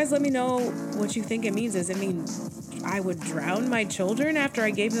 You guys let me know what you think it means. Does it mean I would drown my children after I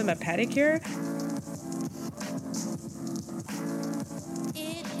gave them a pedicure?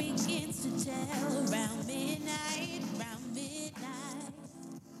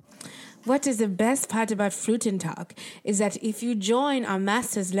 What is the best part about Fruit and Talk is that if you join our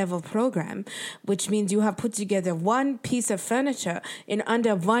master's level program, which means you have put together one piece of furniture in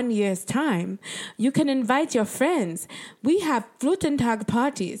under 1 year's time, you can invite your friends. We have Fruit and Talk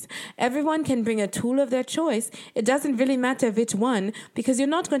parties. Everyone can bring a tool of their choice. It doesn't really matter which one, because you're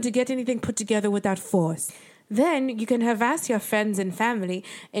not going to get anything put together without force. Then you can harass your friends and family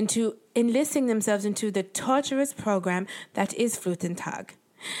into enlisting themselves into the torturous program that is Fruit and Talk.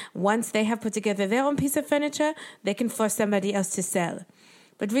 Once they have put together their own piece of furniture, they can force somebody else to sell.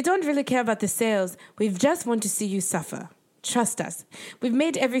 But we don't really care about the sales. We just want to see you suffer. Trust us. We've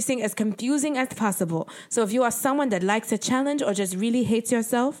made everything as confusing as possible. So if you are someone that likes a challenge or just really hates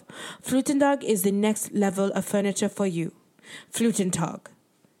yourself, Fruit and Dog is the next level of furniture for you. Fruit and Dog.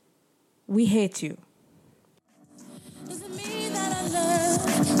 We hate you. Doesn't mean that our love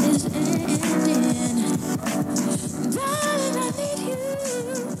is ending. Darling, I need you.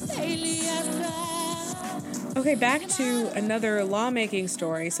 Okay, back to another lawmaking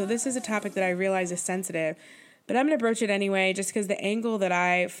story. So this is a topic that I realize is sensitive, but I'm going to broach it anyway, just because the angle that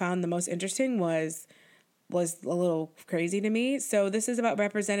I found the most interesting was a little crazy to me. So this is about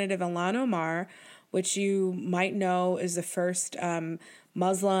Representative Ilhan Omar, which you might know is the first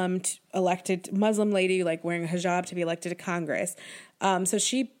Muslim lady, like wearing a hijab, to be elected to Congress. So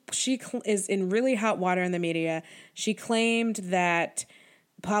she is in really hot water in the media. She claimed that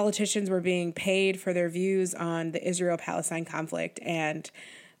politicians were being paid for their views on the Israel-Palestine conflict. And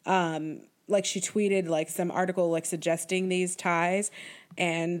she tweeted like some article like suggesting these ties.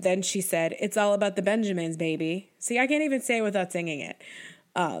 And then she said, it's all about the Benjamins, baby. See, I can't even say it without singing it.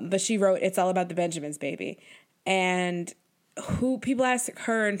 But she wrote, it's all about the Benjamins, baby. And people asked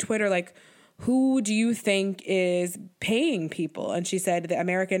her on Twitter, like, who do you think is paying people? And she said the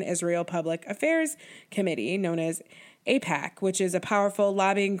American Israel Public Affairs Committee, known as AIPAC, which is a powerful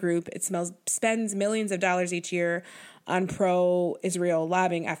lobbying group. It spends millions of dollars each year on pro-Israel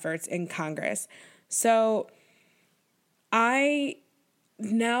lobbying efforts in Congress. So people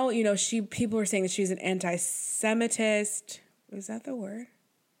are saying that she's an anti-Semitist. Is that the word?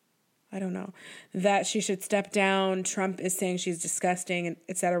 I don't know, that she should step down. Trump is saying she's disgusting, and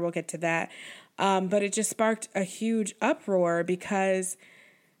et cetera. We'll get to that. But it just sparked a huge uproar because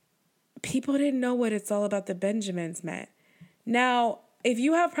people didn't know what It's All About the Benjamins meant. Now, if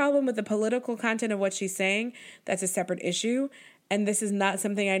you have a problem with the political content of what she's saying, that's a separate issue. And this is not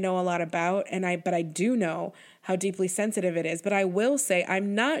something I know a lot about, but I do know how deeply sensitive it is. But I will say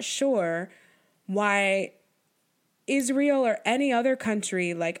I'm not sure why Israel or any other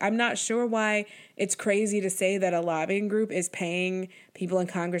country, like, I'm not sure why it's crazy to say that a lobbying group is paying people in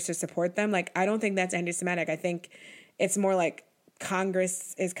Congress to support them. Like, I don't think that's anti-Semitic. I think it's more like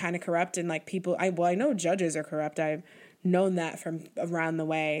Congress is kind of corrupt, and like people, I know judges are corrupt. I've known that from around the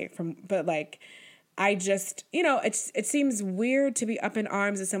way, but like, I just, it seems weird to be up in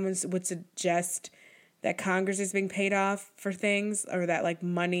arms if someone would suggest that Congress is being paid off for things, or that like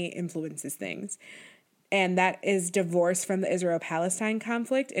money influences things. And that is divorced from the Israel-Palestine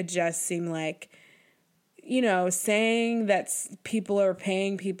conflict. It just seemed like, saying that people are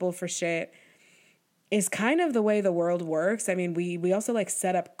paying people for shit is kind of the way the world works. I mean, we also like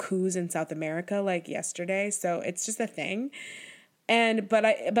set up coups in South America like yesterday. So it's just a thing. But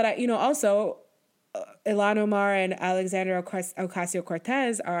I also Ilhan Omar and Alexandria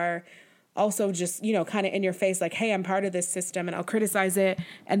Ocasio-Cortez are also just, kind of in your face, like, hey, I'm part of this system and I'll criticize it.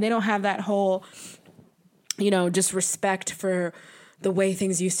 And they don't have that whole, just respect for the way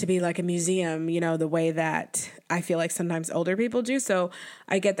things used to be, like a museum, the way that I feel like sometimes older people do. So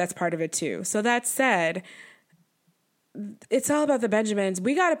I get that's part of it too. So that said, It's All About the Benjamins.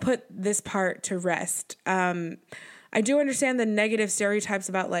 We got to put this part to rest. I do understand the negative stereotypes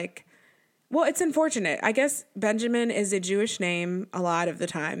about it's unfortunate. I guess Benjamin is a Jewish name a lot of the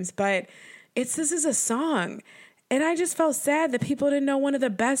times, but this is a song. And I just felt sad that people didn't know one of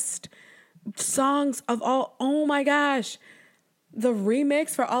the best songs of all. Oh my gosh. The remix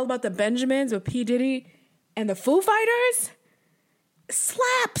for All About the Benjamins with P. Diddy and the Foo Fighters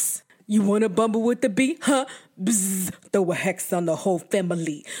slaps. You want to bumble with the beat, huh? Bzzz, throw a hex on the whole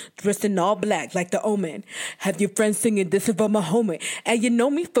family. Dressed in all black like the Omen. Have your friends singing this is for my homie. And you know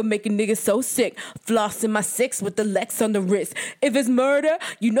me for making niggas so sick. Flossing my six with the Lex on the wrist. If it's murder,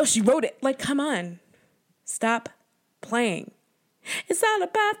 you know she wrote it. Like, come on. Stop playing. It's all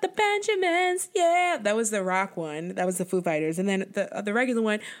about the Benjamins, yeah. That was the rock one. That was the Foo Fighters. And then the regular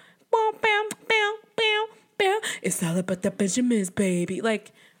one, boom, bam, bam, bam, bam. It's all about the Benjamins, baby.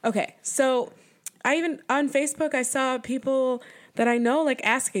 Like, okay, so on Facebook, I saw people that I know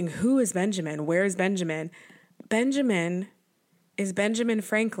asking, who is Benjamin? Where is Benjamin? Benjamin is Benjamin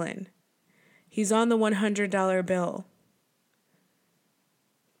Franklin. He's on the $100 bill.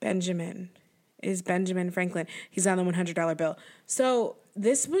 Benjamin is Benjamin Franklin. He's on the $100 bill. So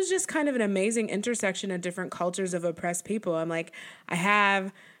this was just kind of an amazing intersection of different cultures of oppressed people. I'm like, I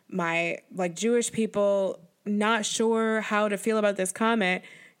have my Jewish people not sure how to feel about this comment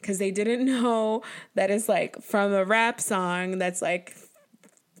because they didn't know that it's from a rap song that's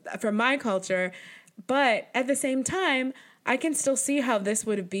from my culture. But at the same time, I can still see how this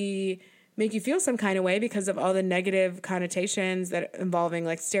would make you feel some kind of way because of all the negative connotations that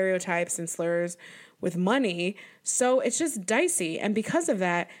involving stereotypes and slurs with money. So it's just dicey. And because of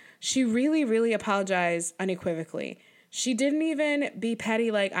that, she really, really apologized unequivocally. She didn't even be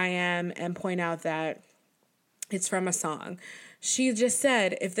petty like I am and point out that it's from a song. She just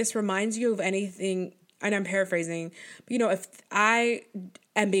said, if this reminds you of anything, and I'm paraphrasing, if I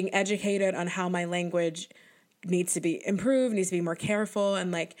am being educated on how my language needs to be improved, needs to be more careful,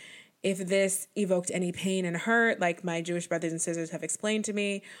 and if this evoked any pain and hurt, my Jewish brothers and sisters have explained to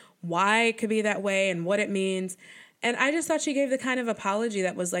me why it could be that way and what it means. And I just thought she gave the kind of apology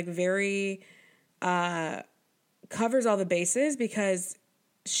that was very, covers all the bases because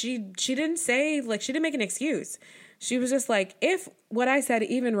she didn't say, she didn't make an excuse. She was just if what I said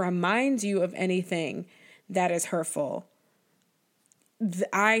even reminds you of anything that is hurtful,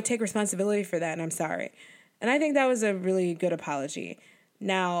 I take responsibility for that and I'm sorry. And I think that was a really good apology.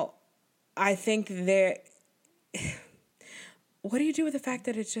 Now, I think what do you do with the fact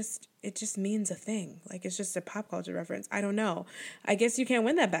that it just means a thing? It's just a pop culture reference. I don't know. I guess you can't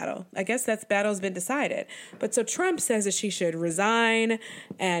win that battle. I guess that battle's been decided. But so Trump says that she should resign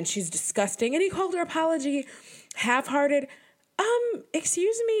and she's disgusting. And he called her apology half-hearted.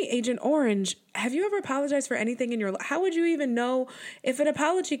 Excuse me, Agent Orange, have you ever apologized for anything in your life? How would you even know if an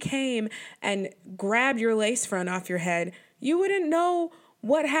apology came and grabbed your lace front off your head? You wouldn't know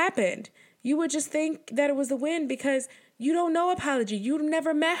what happened. You would just think that it was the wind because you don't know apology. You've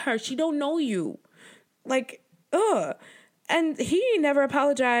never met her. She don't know you. Ugh. And he never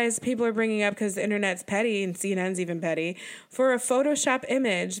apologized. People are bringing up, because the internet's petty and CNN's even petty, for a Photoshop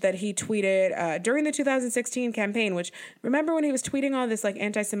image that he tweeted during the 2016 campaign, which, remember when he was tweeting all this like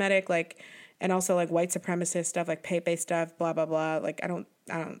anti-Semitic, like, and also like white supremacist stuff, like Pepe stuff, blah, blah, blah. Like, I don't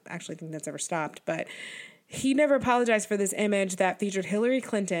actually think that's ever stopped, but he never apologized for this image that featured Hillary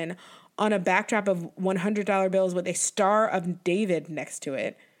Clinton on a backdrop of $100 bills with a Star of David next to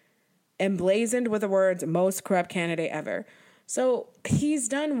it, emblazoned with the words, most corrupt candidate ever. So he's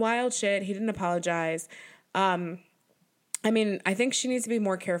done wild shit. He didn't apologize. I mean, I think she needs to be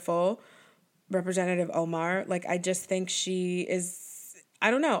more careful, Representative Omar. Like, I just think she is,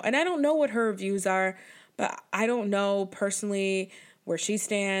 I don't know. And I don't know what her views are, but I don't know personally where she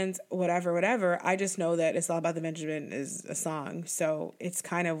stands, whatever. I just know that It's All About the Benjamin is a song. So it's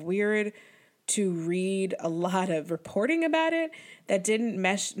kind of weird to read a lot of reporting about it that didn't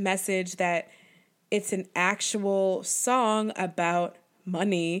message that it's an actual song about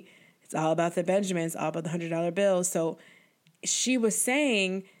money. It's all about the Benjamins, all about the $100 bills. So she was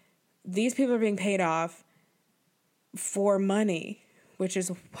saying these people are being paid off for money, which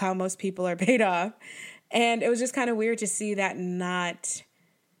is how most people are paid off. And it was just kind of weird to see that not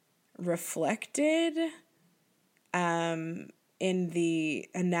reflected in the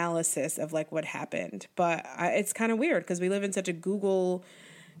analysis of like what happened. But it's kind of weird because we live in such a Google,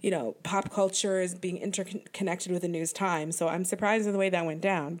 pop culture is being interconnected with the news time. So I'm surprised in the way that went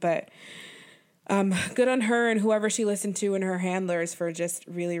down. But good on her and whoever she listened to and her handlers for just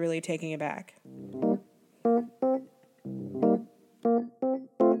really, really taking it back.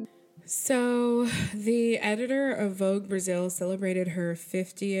 So the editor of Vogue Brazil celebrated her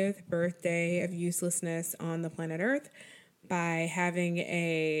 50th birthday of uselessness on the planet Earth by having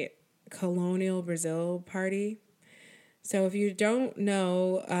a colonial Brazil party. So if you don't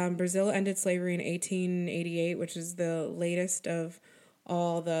know, Brazil ended slavery in 1888, which is the latest of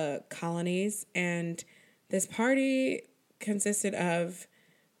all the colonies. And this party consisted of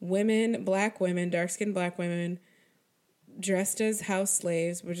women, black women, dark-skinned black women, dressed as house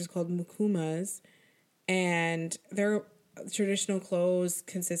slaves, which is called mukumas. And their traditional clothes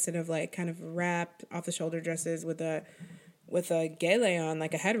consisted of like kind of wrapped off-the-shoulder dresses with a gele on,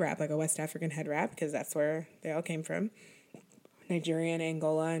 like a head wrap, like a West African head wrap, because that's where they all came from, Nigerian,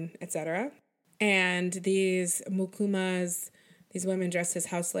 Angola, and etc. And these mukumas, these women dressed as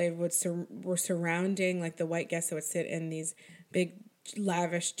house slaves, were surrounding like the white guests that would sit in these big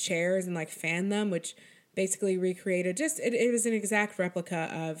lavish chairs and like fan them, which basically recreated it was an exact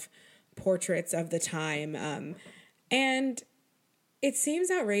replica of portraits of the time. And it seems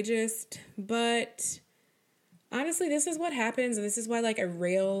outrageous, but honestly, this is what happens, and this is why like I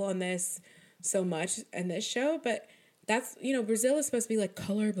rail on this so much in this show. But that's, Brazil is supposed to be like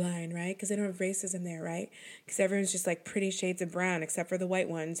colorblind, right? Because they don't have racism there, right? Because everyone's just like pretty shades of brown, except for the white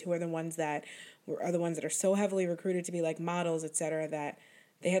ones, who are the ones that are so heavily recruited to be like models, etc., that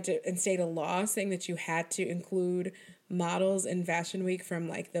they had to instate a law saying that you had to include models in Fashion Week from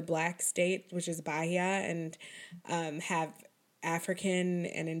like the black state, which is Bahia, and have African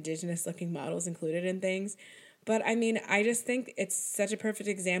and indigenous looking models included in things. But I mean, I just think it's such a perfect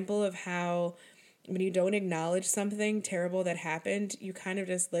example of how when you don't acknowledge something terrible that happened, you kind of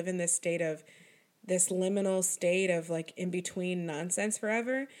just live in this liminal state of like in between nonsense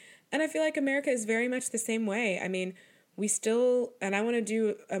forever. And I feel like America is very much the same way. I mean, we still, and I want to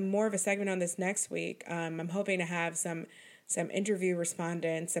do more of a segment on this next week. I'm hoping to have some interview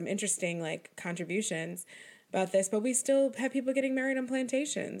respondents, some interesting like contributions about this, but we still have people getting married on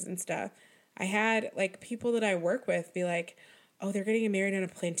plantations and stuff. I had like people that I work with be like, oh, they're getting married on a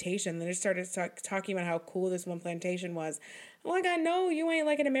plantation. Then they started talking about how cool this one plantation was. I'm like, I know you ain't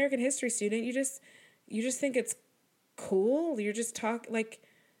like an American history student. You just think it's cool. It's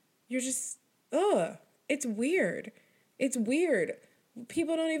weird. It's weird.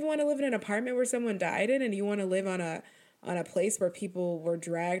 People don't even want to live in an apartment where someone died in, and you want to live on a place where people were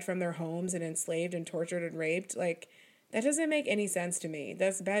dragged from their homes and enslaved and tortured and raped. Like, that doesn't make any sense to me.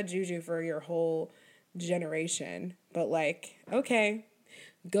 That's bad juju for your whole generation. But like, okay,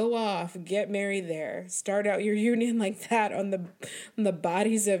 go off, get married there, start out your union like that on the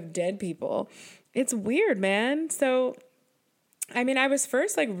bodies of dead people. It's weird, man. So I mean, I was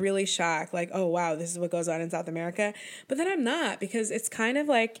first like really shocked, like, oh wow, this is what goes on in South America. But then I'm not, because it's kind of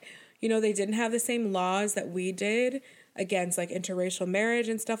like, they didn't have the same laws that we did against like interracial marriage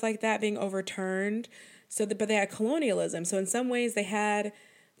and stuff like that being overturned. But they had colonialism. So in some ways they had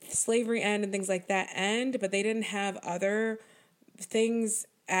slavery end and things like that end, but they didn't have other things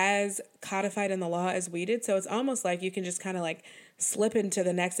as codified in the law as we did. So it's almost like you can just kind of like slip into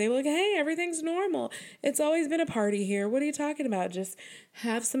the next day, like, hey, everything's normal. It's always been a party here. What are you talking about? Just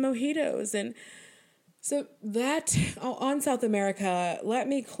have some mojitos. And so that on South America, let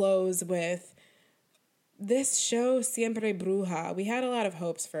me close with this show, Siempre Bruja. We had a lot of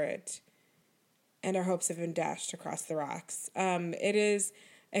hopes for it, and our hopes have been dashed across the rocks. It is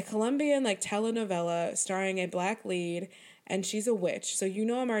a Colombian like telenovela starring a black lead, and she's a witch. So you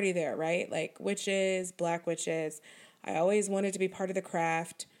know I'm already there, right? Like witches, black witches. I always wanted to be part of the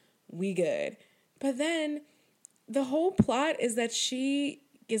craft. We good. But then the whole plot is that she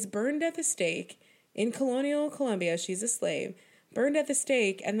is burned at the stake in colonial Colombia. She's a slave, burned at the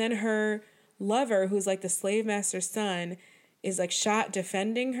stake, and then her lover, who's like the slave master's son, is like shot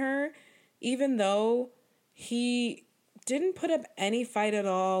defending her, even though he didn't put up any fight at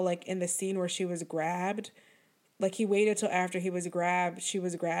all, like in the scene where she was grabbed. Like he waited till after she was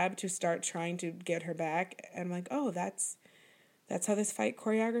grabbed to start trying to get her back. And I'm like, oh, that's how this fight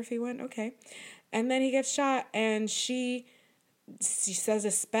choreography went? Okay. And then he gets shot, and she says a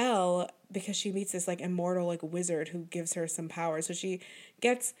spell because she meets this like immortal like wizard who gives her some power. So she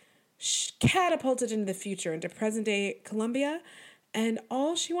gets catapulted into the future, into present day Colombia. And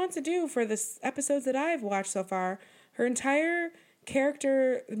all she wants to do for the episodes that I've watched so far, her entire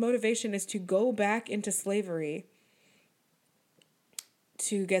character motivation is to go back into slavery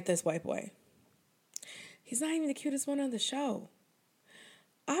to get this white boy. He's not even the cutest one on the show.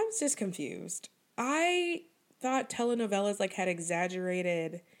 I was just confused. I thought telenovelas like had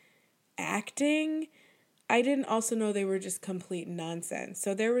exaggerated acting. I didn't also know they were just complete nonsense.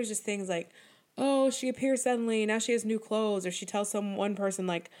 So there was just things like, oh, she appears suddenly, now she has new clothes, or she tells one person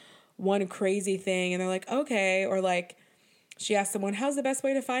like one crazy thing and they're like, okay, or like she asks someone, how's the best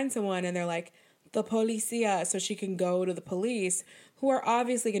way to find someone? And they're like, the policia, so she can go to the police, who are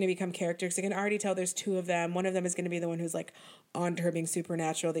obviously going to become characters. I can already tell there's two of them. One of them is going to be the one who's like on to her being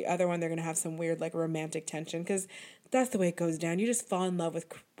supernatural. The other one, they're going to have some weird like romantic tension, because that's the way it goes down. You just fall in love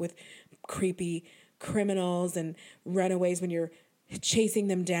with creepy criminals and runaways. When you're chasing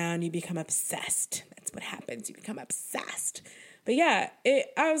them down, you become obsessed. That's what happens. You become obsessed. But yeah,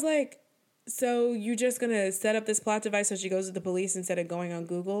 I was like, so you just going to set up this plot device so she goes to the police instead of going on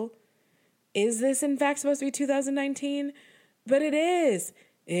Google? Is this in fact supposed to be 2019? But it is.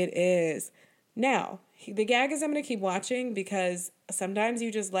 It is. Now, the gag is I'm going to keep watching, because sometimes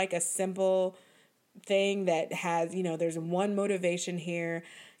you just like a simple thing that has, there's one motivation here.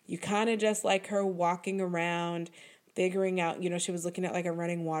 You kind of just like her walking around, figuring out, she was looking at like a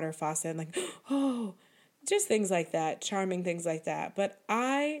running water faucet and like, oh, just things like that, charming things like that. But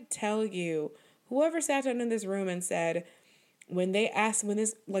I tell you, whoever sat down in this room and said, when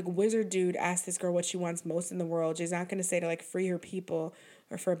this like wizard dude asked this girl what she wants most in the world, she's not going to say to like free her people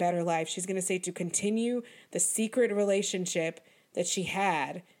or for a better life. She's going to say to continue the secret relationship that she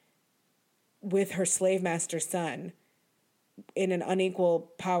had with her slave master son in an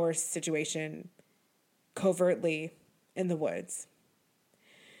unequal power situation, covertly in the woods.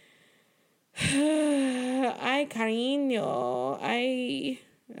 Ay, cariño. I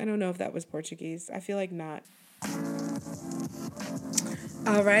don't know if that was Portuguese. I feel like not.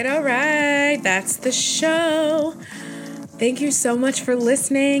 All right. That's the show. Thank you so much for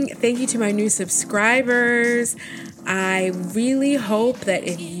listening. Thank you to my new subscribers. I really hope that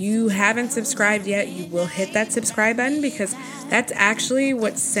if you haven't subscribed yet, you will hit that subscribe button, because that's actually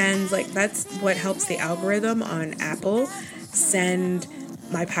what that's what helps the algorithm on Apple send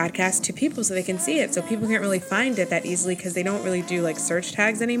my podcast to people so they can see it. So people can't really find it that easily because they don't really do like search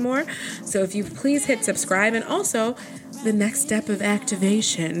tags anymore. So if you please hit subscribe, and also the next step of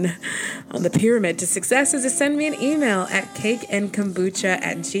activation on the pyramid to success is to send me an email at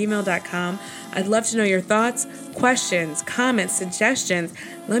cakeandkombucha@gmail.com. I'd love to know your thoughts, questions, comments, suggestions.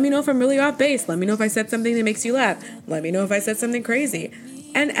 Let me know if I'm really off base. Let me know if I said something that makes you laugh. Let me know if I said something crazy.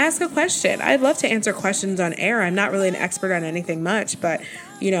 And ask a question. I'd love to answer questions on air. I'm not really an expert on anything much, but,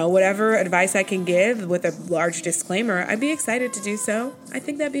 whatever advice I can give with a large disclaimer, I'd be excited to do so. I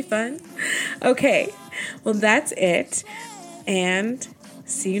think that'd be fun. Okay, well, that's it. And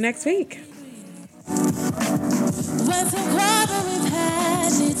see you next week.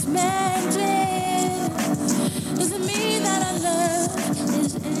 Doesn't mean that our love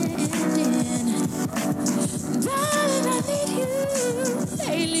is ending. Darling, I need you.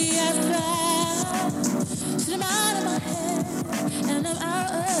 Lately I've found that I'm out of my head and I'm out of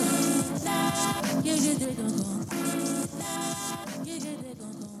now.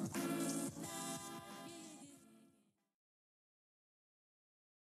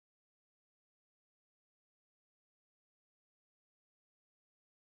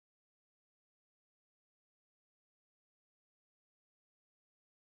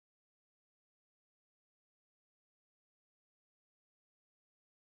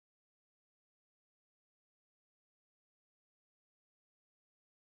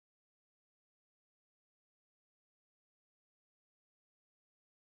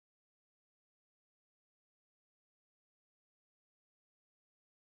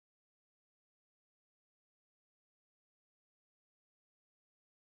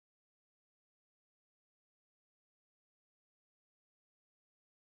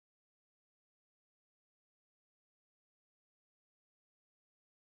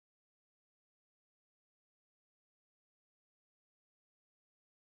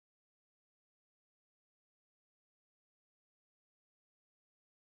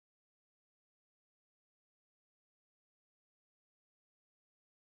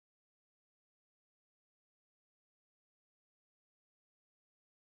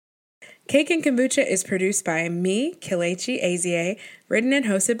 Cake and Kombucha is produced by me, Kelechi Azie, written and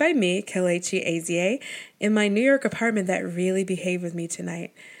hosted by me, Kelechi Azie, in my New York apartment that really behaved with me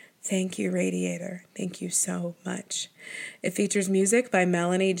tonight. Thank you, Radiator. Thank you so much. It features music by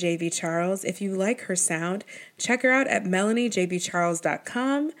Melanie J.V. Charles. If you like her sound, check her out at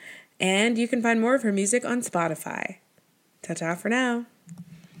melaniejbcharles.com, and you can find more of her music on Spotify. Ta-ta for now.